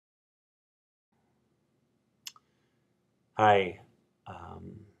Hi,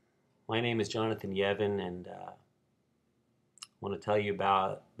 um, my name is Jonathan Yevon, and I want to tell you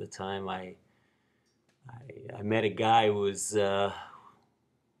about the time I met a guy who was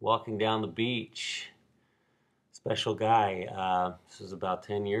walking down the beach. Special guy. This was about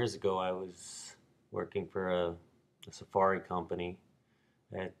 10 years ago. I was working for a safari company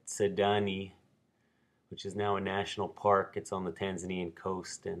at Sedani, which is now a national park. It's on the Tanzanian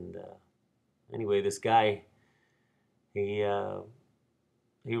coast. And anyway, this guy, he uh,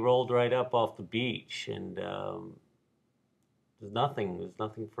 he rolled right up off the beach, and there's nothing. There's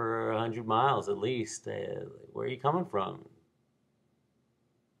nothing for 100 miles at least. Where are you coming from?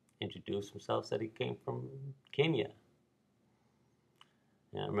 Introduced himself, said he came from Kenya.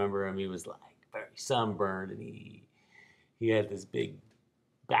 And I remember him. He was like very sunburned, and he had this big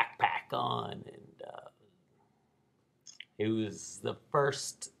backpack on, and he was the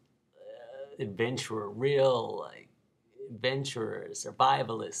first adventurer, real like adventurer,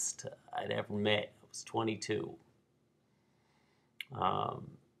 survivalist I'd ever met. I was 22. I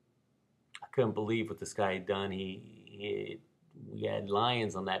couldn't believe what this guy had done. We had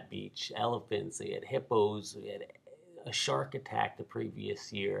lions on that beach, elephants, we had hippos, we had a shark attack the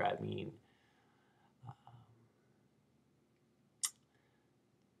previous year. I mean,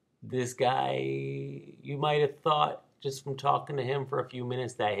 this guy, you might have thought just from talking to him for a few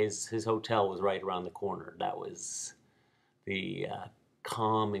minutes that his hotel was right around the corner. That was the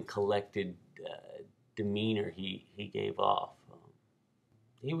calm and collected demeanor he gave off.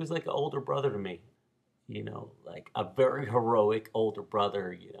 He was like an older brother to me, like a very heroic older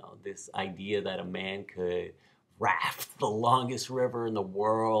brother. This idea that a man could raft the longest river in the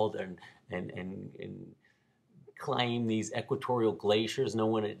world and climb these equatorial glaciers no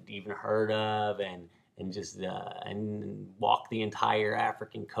one had even heard of, and just and walk the entire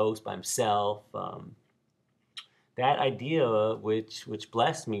African coast by himself. That idea, which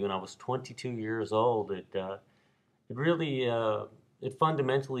blessed me when I was 22 years old, it really it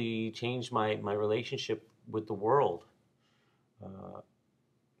fundamentally changed my relationship with the world. Uh,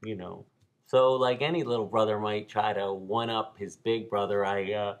 you know, so like any little brother might try to one up his big brother,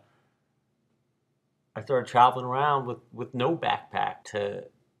 I started traveling around with no backpack to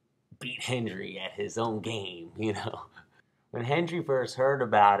beat Hendri at his own game. When Hendri first heard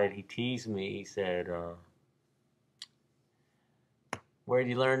about it, he teased me. He said, "Where'd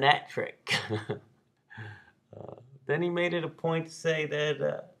you learn that trick?" Then he made it a point to say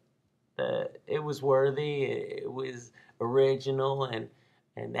that it was worthy, it was original, and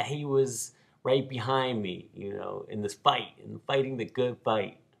that he was right behind me, in this fight, in fighting the good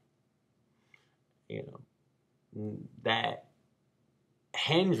fight. That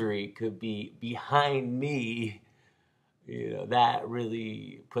Hendry could be behind me. That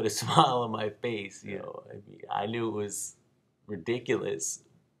really put a smile on my face. I mean, I knew it was ridiculous,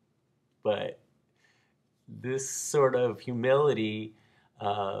 but this sort of humility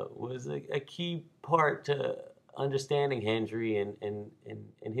was a key part to understanding Hendry and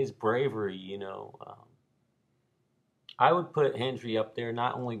his bravery. I would put Hendry up there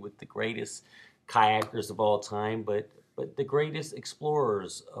not only with the greatest kayakers of all time, but the greatest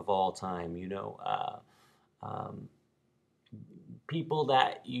explorers of all time. Um, People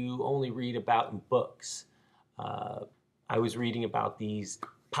that you only read about in books. I was reading about these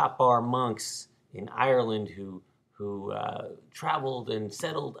Papar monks in Ireland who traveled and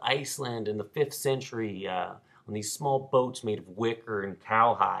settled Iceland in the 5th century on these small boats made of wicker and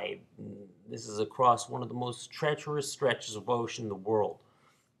cowhide. And this is across one of the most treacherous stretches of ocean in the world.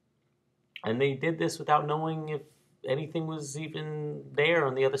 And they did this without knowing if anything was even there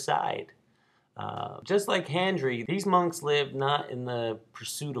on the other side. Just like Hendry, these monks lived not in the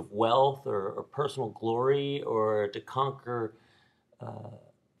pursuit of wealth or personal glory or to conquer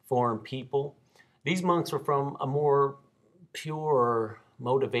foreign people. These monks were from a more pure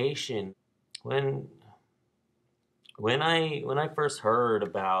motivation. When I first heard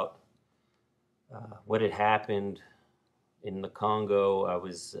about what had happened in the Congo, I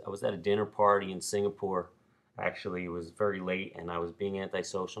was at a dinner party in Singapore. Actually, it was very late, and I was being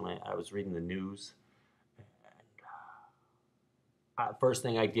antisocial, and I was reading the news. And first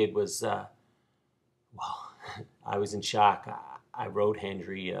thing I did was, well, I was in shock. I wrote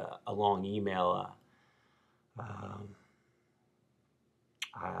Hendry a long email. Um,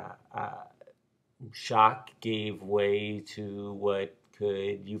 Shock gave way to what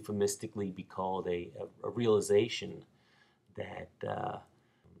could euphemistically be called a realization that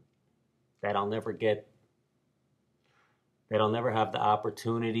that I'll never get, that I'll never have the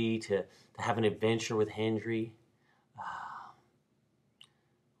opportunity to have an adventure with Hendry,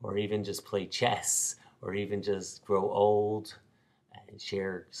 or even just play chess or even just grow old and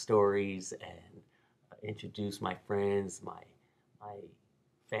share stories and introduce my friends, my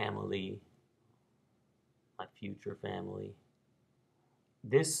family, my future family.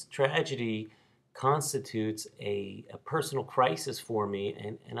 This tragedy constitutes a personal crisis for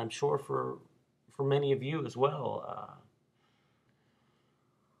me, and I'm sure for many of you as well.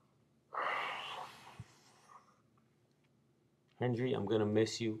 Hendri, I'm going to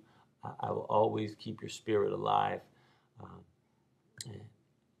miss you. I will always keep your spirit alive. Um, and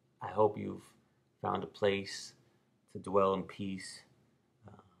I hope you've found a place to dwell in peace,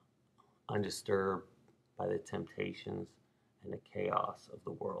 undisturbed by the temptations and the chaos of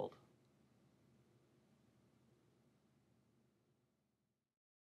the world.